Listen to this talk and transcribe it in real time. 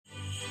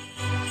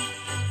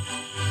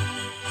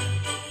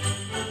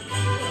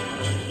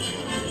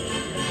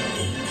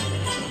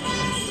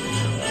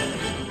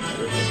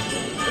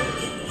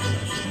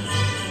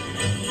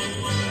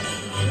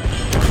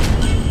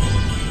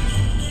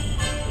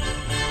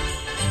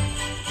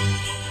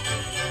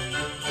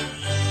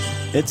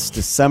It's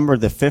December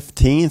the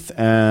 15th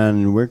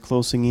and we're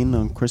closing in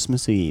on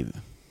Christmas Eve.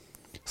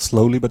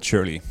 Slowly but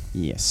surely.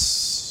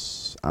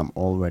 Yes. I'm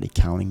already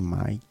counting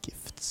my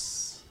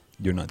gifts.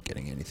 You're not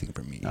getting anything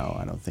from me. No,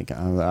 I don't think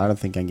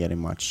I'm getting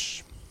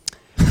much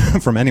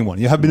from anyone.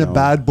 You have been a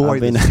bad boy.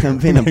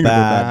 I've been a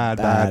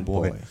bad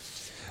boy.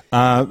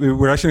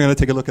 We're actually going to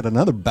take a look at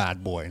another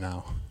bad boy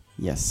now.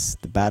 Yes,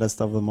 the baddest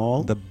of them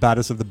all. The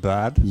baddest of the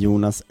bad.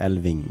 Jonas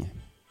Elving.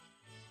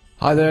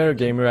 Hi there,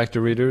 Game Reactor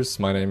readers.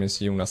 My name is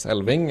Jonas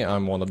Elving.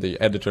 I'm one of the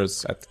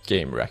editors at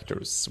Game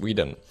Reactor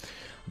Sweden.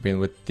 I've been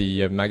with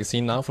the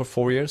magazine now for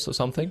 4 years or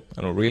something,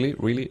 and I'm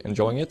really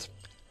enjoying it.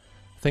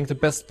 I think the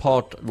best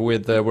part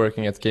with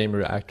working at Game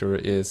Reactor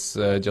is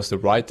just the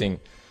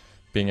writing,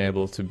 being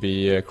able to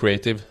be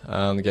creative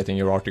and getting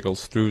your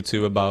articles through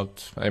to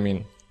about,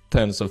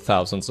 tens of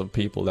thousands of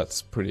people.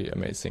 That's pretty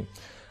amazing.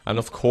 And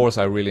of course,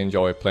 I really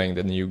enjoy playing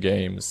the new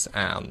games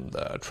and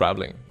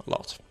traveling a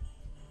lot.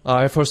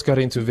 I first got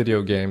into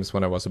video games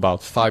when I was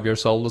about 5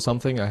 years old or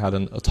something. I had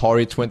an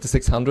Atari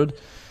 2600.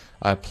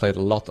 I played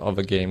a lot of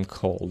a game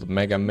called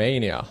Mega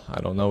Mania.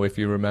 I don't know if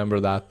you remember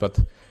that, but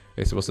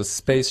it was a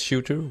space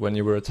shooter when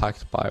you were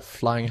attacked by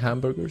flying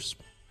hamburgers.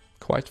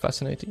 Quite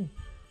fascinating.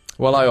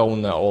 Well, I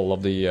own all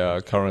of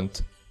the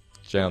current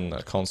gen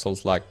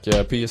consoles like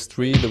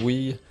PS3, the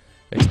Wii,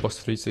 Xbox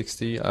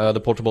 360,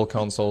 the portable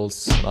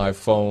consoles,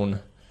 iPhone.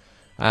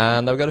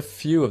 And I've got a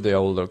few of the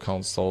older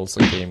consoles,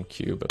 a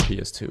GameCube, a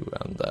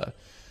PS2, and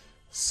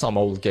some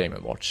old Game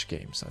 & Watch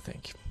games, I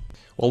think.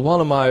 Well,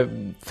 one of my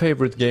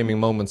favorite gaming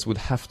moments would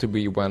have to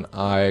be when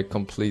I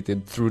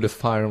completed Through the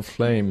Fire and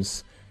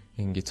Flames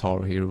in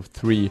Guitar Hero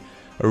 3.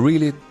 A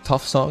really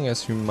tough song,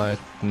 as you might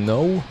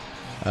know.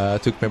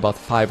 It took me about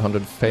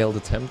 500 failed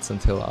attempts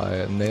until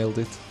I nailed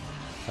it.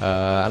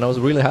 And I was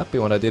really happy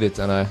when I did it,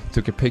 and I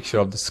took a picture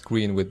of the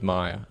screen with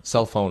my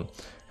cell phone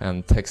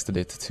and texted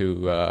it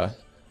to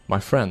my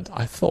friend,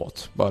 I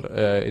thought, but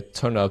it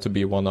turned out to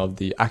be one of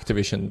the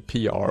Activision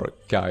PR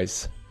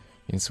guys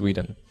in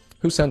Sweden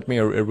who sent me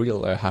a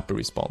real happy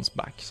response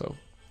back. So,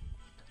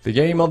 the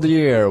game of the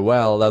year,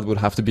 well, that would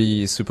have to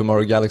be Super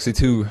Mario Galaxy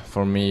 2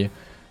 for me.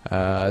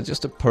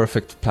 Just a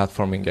perfect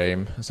platforming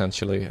game,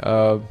 essentially.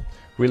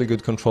 Really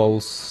good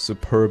controls,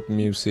 superb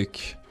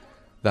music,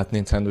 that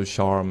Nintendo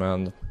charm,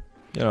 and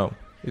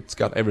it's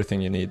got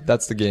everything you need.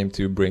 That's the game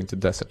to bring to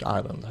Desert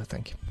Island, I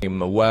think.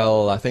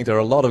 Well, I think there are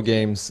a lot of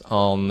games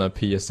on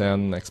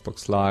PSN,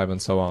 Xbox Live and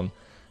so on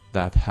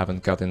that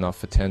haven't got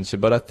enough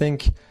attention, but I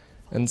think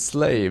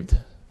Enslaved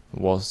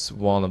was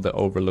one of the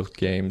overlooked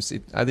games.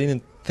 I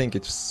didn't think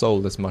it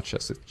sold as much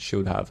as it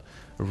should have.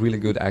 A really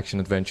good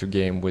action-adventure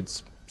game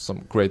with some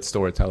great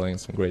storytelling,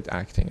 some great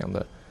acting,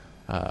 and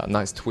a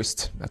nice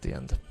twist at the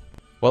end.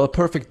 Well, a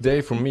perfect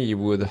day for me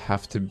would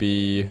have to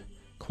be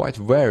quite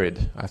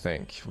varied, I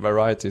think.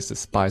 Variety is the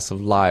spice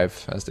of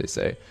life, as they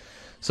say.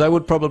 So I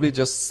would probably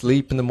just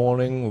sleep in the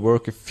morning,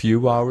 work a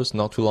few hours,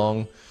 not too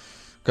long,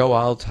 go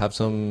out, have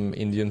some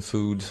Indian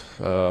food,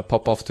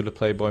 pop off to the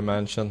Playboy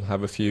Mansion,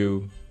 have a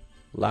few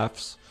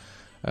laughs,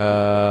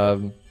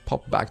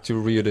 pop back to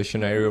Rio de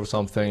Janeiro or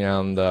something,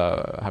 and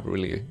have a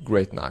really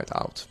great night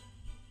out.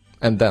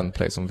 And then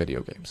play some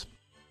video games.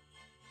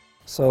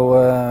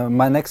 So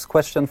my next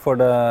question for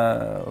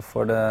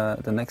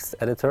the next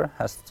editor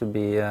has to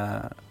be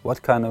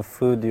what kind of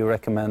food do you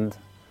recommend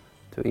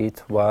to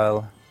eat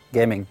while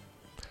gaming?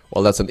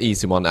 Well, that's an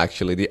easy one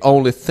actually. The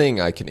only thing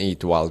I can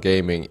eat while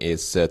gaming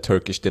is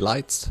Turkish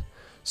delights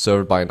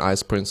served by an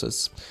ice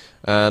princess.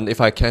 And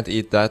if I can't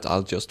eat that,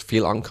 I'll just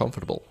feel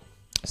uncomfortable.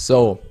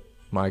 So,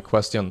 my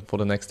question for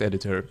the next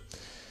editor.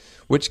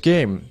 Which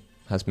game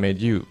has made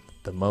you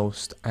the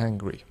most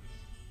angry?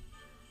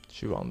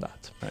 Chew on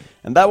that. Right.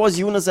 And that was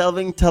Jonas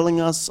Elving telling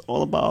us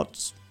all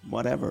about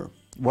whatever.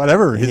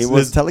 He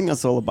was telling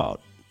us all about.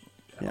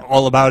 Yeah.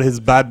 All about his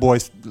bad boy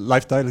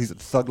lifestyle, his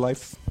thug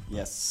life.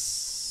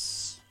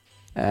 Yes.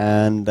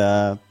 And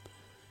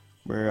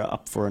we're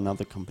up for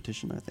another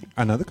competition, I think.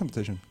 Another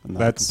competition.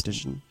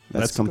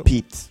 Let's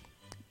compete.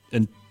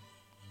 And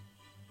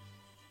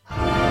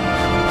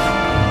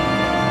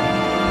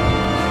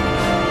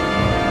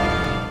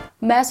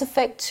Mass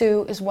Effect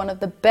 2 is one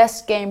of the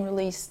best game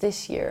released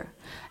this year,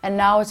 and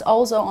now it's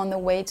also on the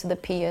way to the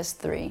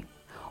PS3.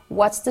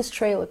 Watch this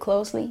trailer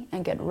closely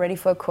and get ready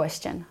for a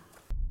question.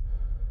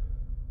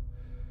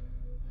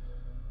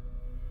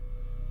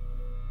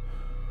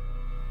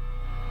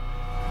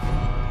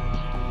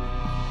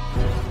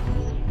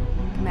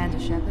 Commander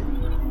Shepard?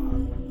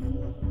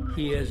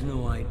 He has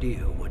no idea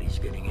what he's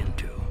getting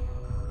into.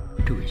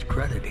 To his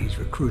credit, he's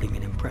recruiting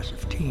an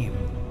impressive team.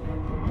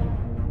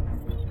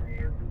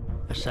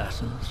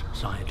 Assassins,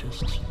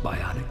 scientists,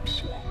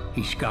 biotics.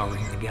 He's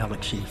scouring the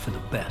galaxy for the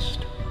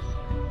best.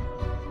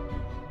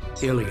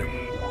 Ilium.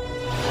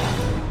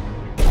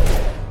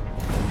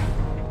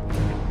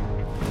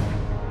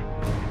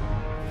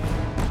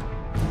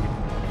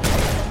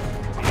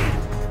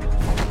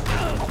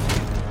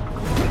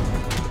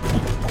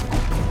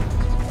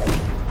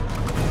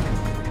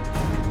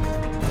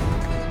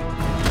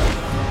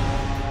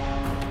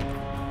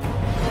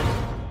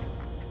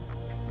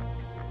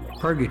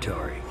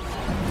 Purgatory.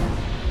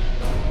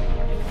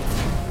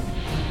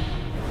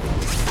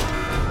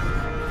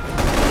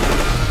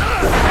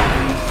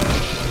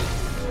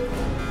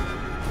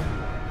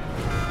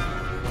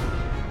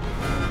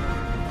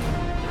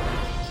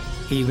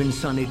 Even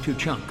Sonny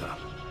Tuchanka.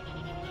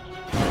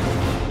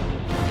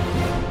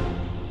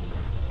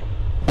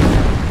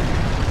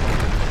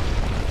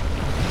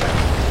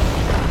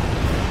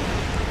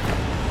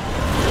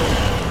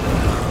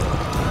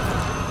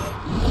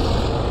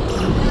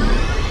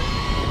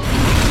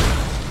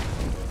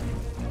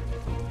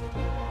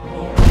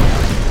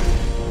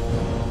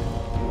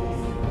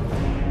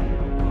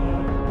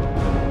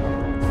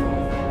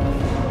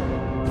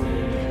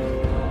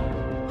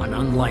 An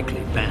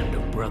unlikely band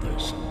of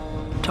brothers.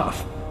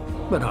 Tough,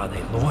 but are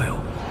they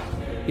loyal?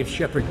 If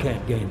Shepard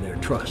can't gain their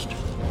trust,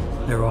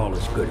 they're all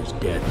as good as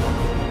dead.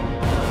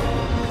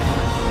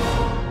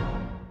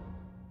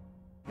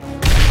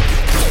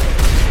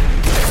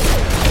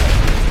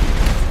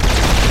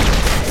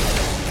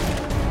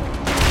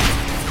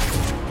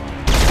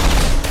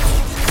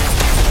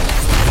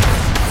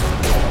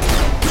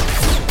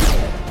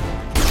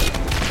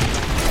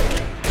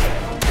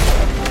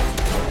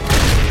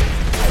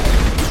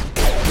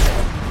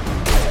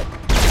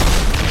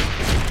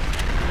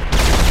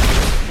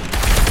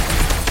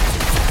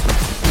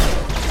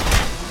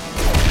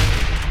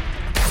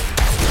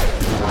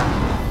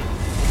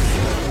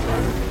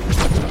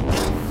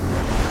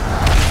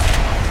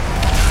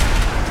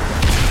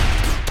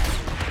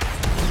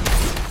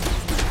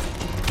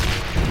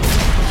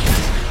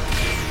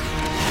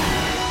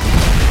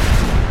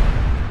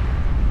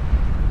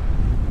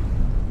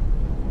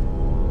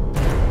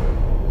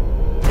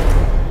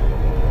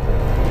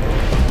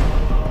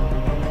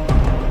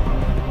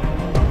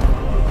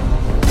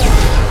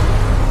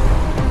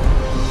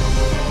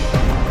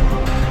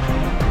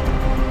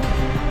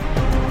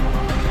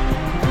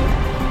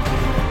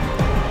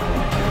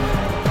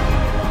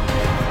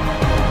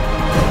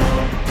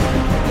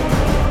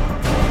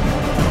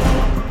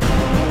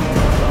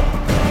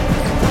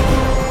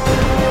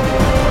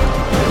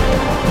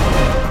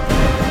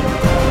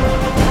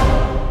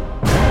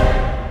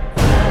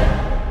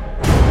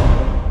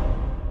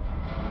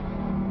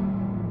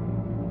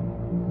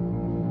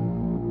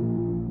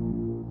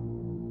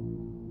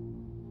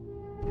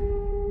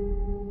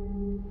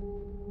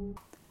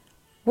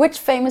 Which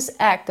famous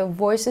actor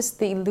voices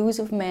the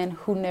elusive man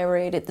who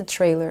narrated the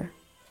trailer?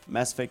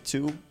 Mass Effect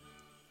 2,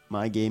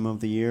 my game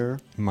of the year.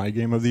 My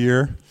game of the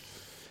year.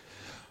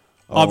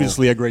 Oh.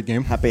 Obviously a great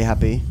game. Happy,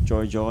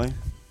 joy.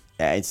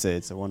 Yeah, it's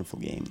a wonderful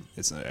game.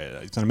 It's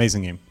an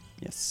amazing game.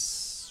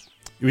 Yes.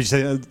 Would you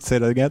say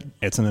that again?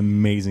 It's an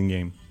amazing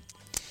game.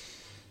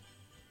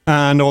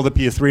 And all the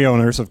PS3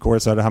 owners, of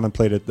course, that haven't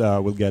played it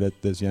will get it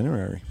this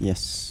January.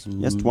 Yes.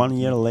 Just 1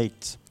 year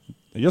late.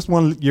 Just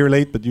 1 year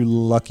late, but you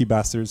lucky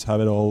bastards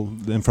have it all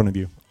in front of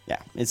you.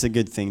 Yeah, it's a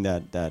good thing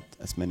that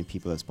as many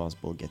people as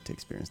possible get to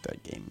experience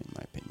that game, in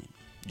my opinion.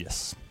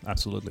 Yes,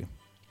 absolutely.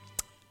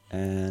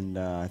 And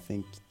I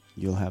think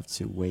you'll have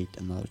to wait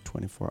another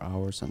 24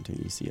 hours until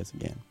you see us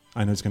again.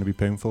 I know it's going to be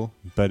painful,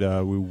 but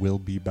we will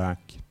be back.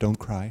 Don't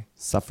cry.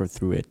 Suffer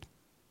through it.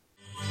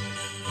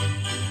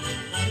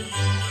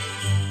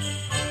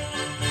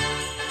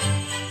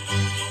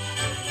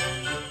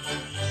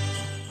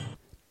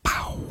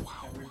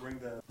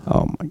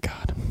 Oh my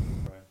god.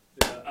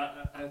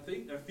 I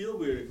feel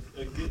we're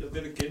a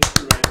bit against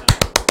you right now.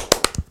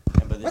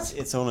 Yeah, but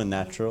it's only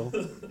natural.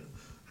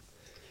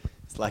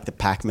 It's like the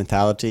pack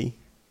mentality.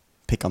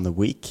 Pick on the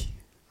weak.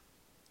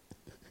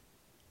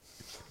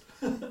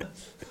 You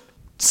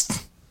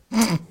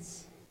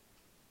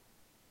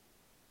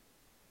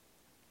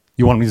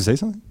want me to say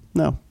something?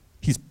 No.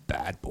 He's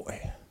bad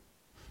boy.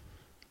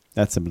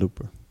 That's a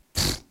blooper.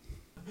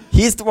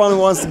 He's the one who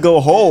wants to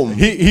go home.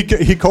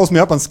 He calls me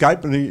up on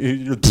Skype and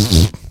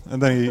and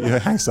then he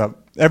hangs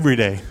up every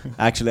day.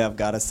 Actually, I've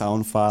got a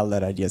sound file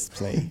that I just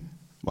play.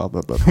 What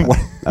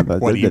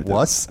he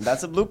was?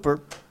 That's a blooper.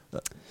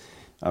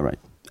 All right.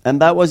 And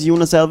that was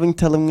Jonas Elving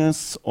telling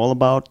us all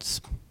about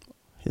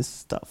his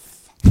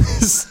stuff.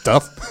 His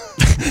stuff?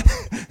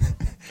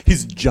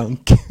 His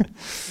junk.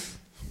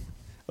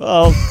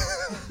 Well...